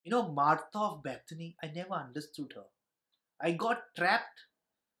Martha of Bethany, I never understood her. I got trapped,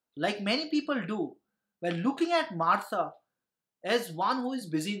 like many people do, by looking at Martha as one who is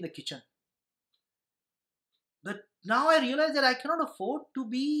busy in the kitchen. But now I realize that I cannot afford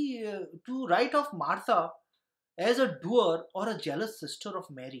to write off Martha as a doer or a jealous sister of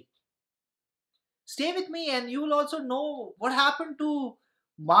Mary. Stay with me and you will also know what happened to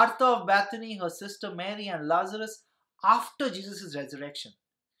Martha of Bethany, her sister Mary, and Lazarus after Jesus' resurrection.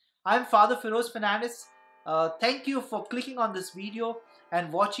 I'm Father Feroz Fernandes. Thank you for clicking on this video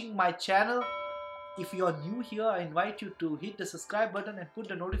and watching my channel. If you are new here, I invite you to hit the subscribe button and put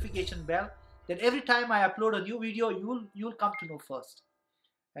the notification bell that every time I upload a new video, you'll come to know first.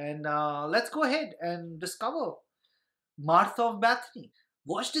 And let's go ahead and discover Martha of Bethany.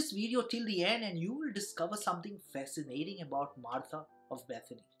 Watch this video till the end and you will discover something fascinating about Martha of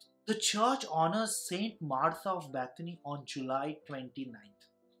Bethany. The church honors Saint Martha of Bethany on July 29th.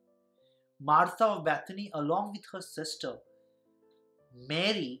 Martha of Bethany, along with her sister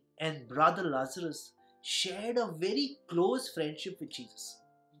Mary and brother Lazarus, shared a very close friendship with Jesus.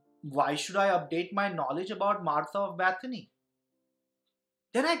 Why should I update my knowledge about Martha of Bethany?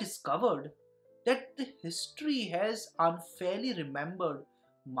 Then I discovered that the history has unfairly remembered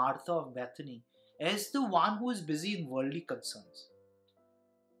Martha of Bethany as the one who is busy in worldly concerns.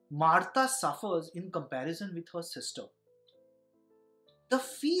 Martha suffers in comparison with her sister. The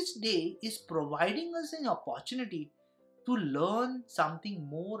feast day is providing us an opportunity to learn something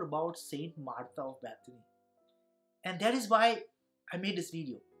more about Saint Martha of Bethany. And that is why I made this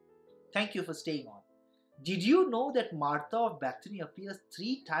video. Thank you for staying on. Did you know that Martha of Bethany appears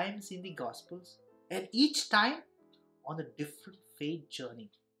 3 times in the Gospels, and each time on a different faith journey?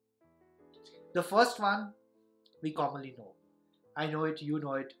 The first one we commonly know. I know it, you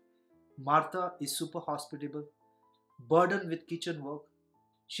know it. Martha is super hospitable, burdened with kitchen work.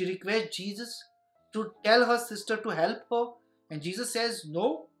 She requests Jesus to tell her sister to help her, and Jesus says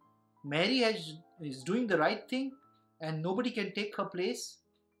no. Mary is doing the right thing and nobody can take her place.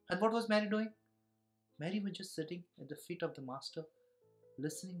 And what was Mary doing? Mary was just sitting at the feet of the Master,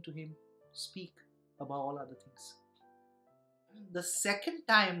 listening to him speak about all other things. The second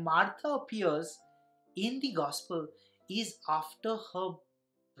time Martha appears in the Gospel is after her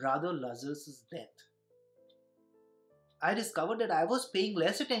brother Lazarus' death. I discovered that I was paying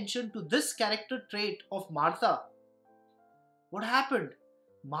less attention to this character trait of Martha. What happened?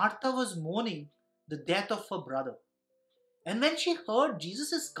 Martha was mourning the death of her brother. And when she heard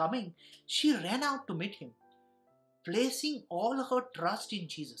Jesus is coming, she ran out to meet him, placing all her trust in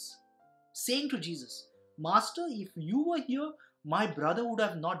Jesus, saying to Jesus, Master, if you were here, my brother would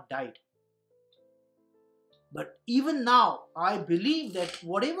have not died. But even now, I believe that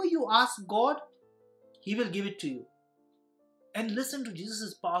whatever you ask God, He will give it to you. And listen to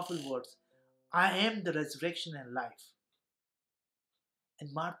Jesus' powerful words, I am the resurrection and life.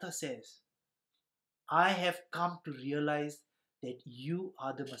 And Martha says, I have come to realize that you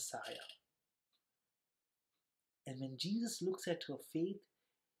are the Messiah. And when Jesus looks at her faith,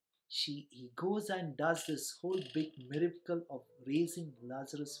 he goes and does this whole big miracle of raising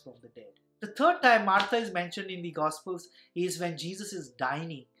Lazarus from the dead. The third time Martha is mentioned in the Gospels is when Jesus is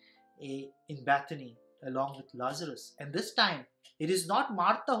dining in Bethany along with Lazarus. And this time, it is not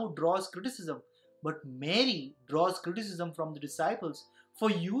Martha who draws criticism, but Mary draws criticism from the disciples for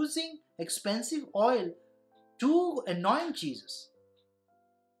using expensive oil to anoint Jesus.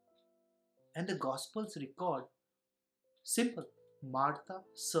 And the Gospels record, simple, Martha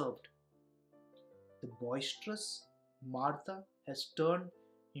served. The boisterous Martha has turned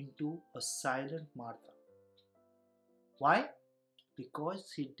into a silent Martha. Why?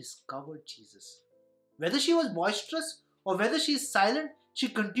 Because she discovered Jesus. Whether she was boisterous or whether she is silent, she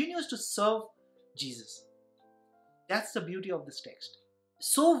continues to serve Jesus. That's the beauty of this text.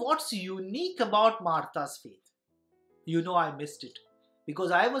 So what's unique about Martha's faith? You know I missed it because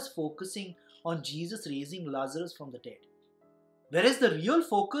I was focusing on Jesus raising Lazarus from the dead. Whereas the real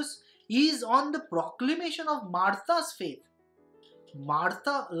focus is on the proclamation of Martha's faith.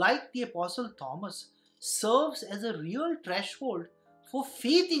 Martha, like the Apostle Thomas, serves as a real threshold for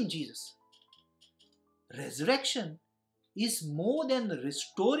faith in Jesus. Resurrection is more than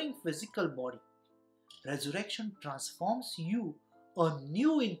restoring physical body. Resurrection transforms you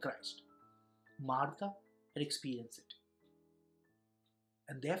anew in Christ. Martha had experienced it.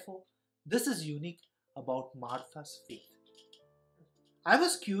 And therefore, this is unique about Martha's faith. I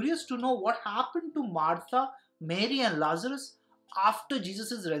was curious to know what happened to Martha, Mary and Lazarus after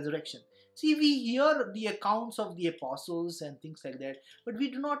Jesus' resurrection. See, we hear the accounts of the apostles and things like that, but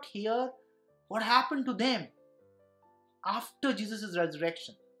we do not hear what happened to them after Jesus'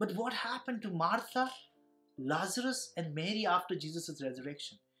 resurrection. But what happened to Martha, Lazarus, and Mary after Jesus'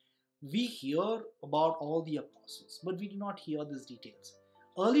 resurrection? We hear about all the apostles, but we do not hear these details.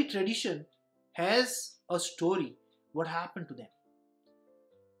 Early tradition has a story what happened to them.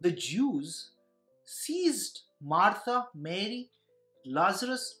 The Jews seized Martha, Mary,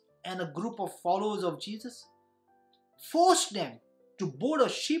 Lazarus, and a group of followers of Jesus, forced them to board a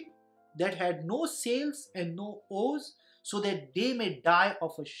ship that had no sails and no oars so that they may die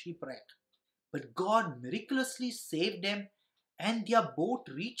of a shipwreck. But God miraculously saved them and their boat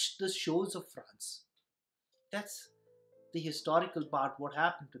reached the shores of France. That's the historical part, what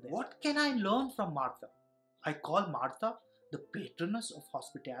happened to them. What can I learn from Martha? I call Martha the patroness of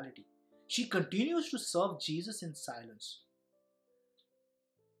hospitality. She continues to serve Jesus in silence.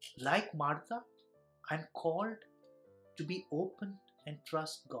 Like Martha, I'm called to be open and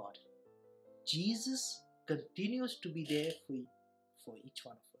trust God. Jesus continues to be there for each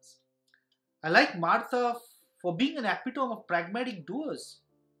one of us. I like Martha for being an epitome of pragmatic doers.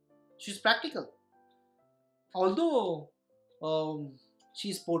 She's practical. Although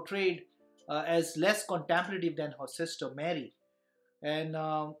she's portrayed as less contemplative than her sister Mary, and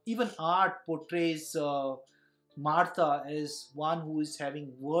even art portrays Martha as one who is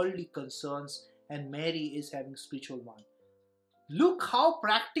having worldly concerns and Mary is having spiritual one. Look how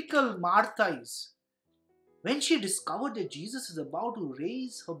practical Martha is. When she discovered that Jesus is about to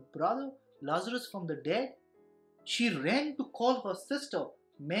raise her brother Lazarus from the dead, she ran to call her sister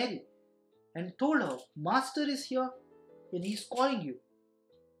Mary and told her, Master is here and he's calling you.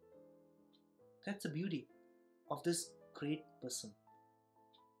 That's the beauty of this great person,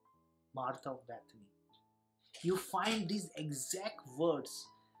 Martha of Bethany. You find these exact words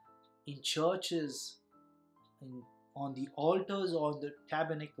in churches, on the altars or the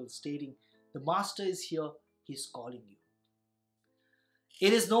tabernacle, stating, the Master is here, he's calling you.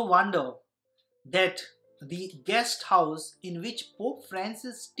 It is no wonder that the guest house in which Pope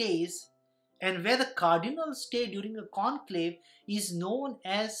Francis stays and where the cardinals stay during a conclave is known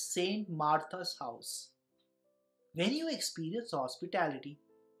as Saint Martha's house. When you experience hospitality,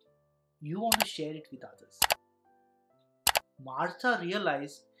 you want to share it with others. Martha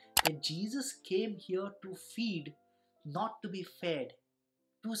realized that Jesus came here to feed, not to be fed,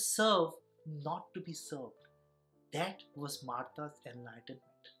 to serve, not to be served. That was Martha's enlightenment.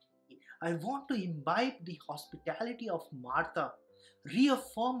 I want to imbibe the hospitality of Martha,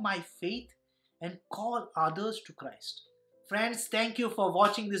 reaffirm my faith, and call others to Christ. Friends, thank you for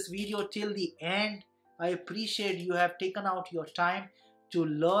watching this video till the end. I appreciate you have taken out your time to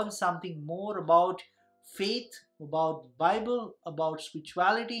learn something more about faith, about Bible, about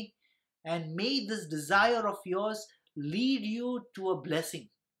spirituality, and may this desire of yours lead you to a blessing.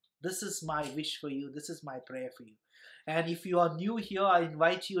 This is my wish for you. This is my prayer for you. And if you are new here, I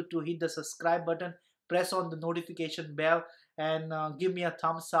invite you to hit the subscribe button, press on the notification bell, and give me a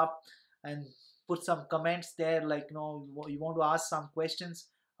thumbs up and put some comments there, like you want to ask some questions,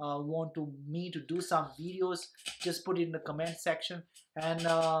 want me to do some videos, just put it in the comment section, and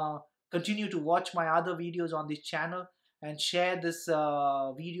continue to watch my other videos on this channel and share this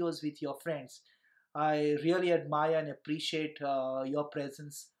videos with your friends. I really admire and appreciate your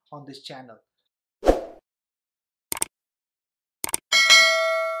presence on this channel.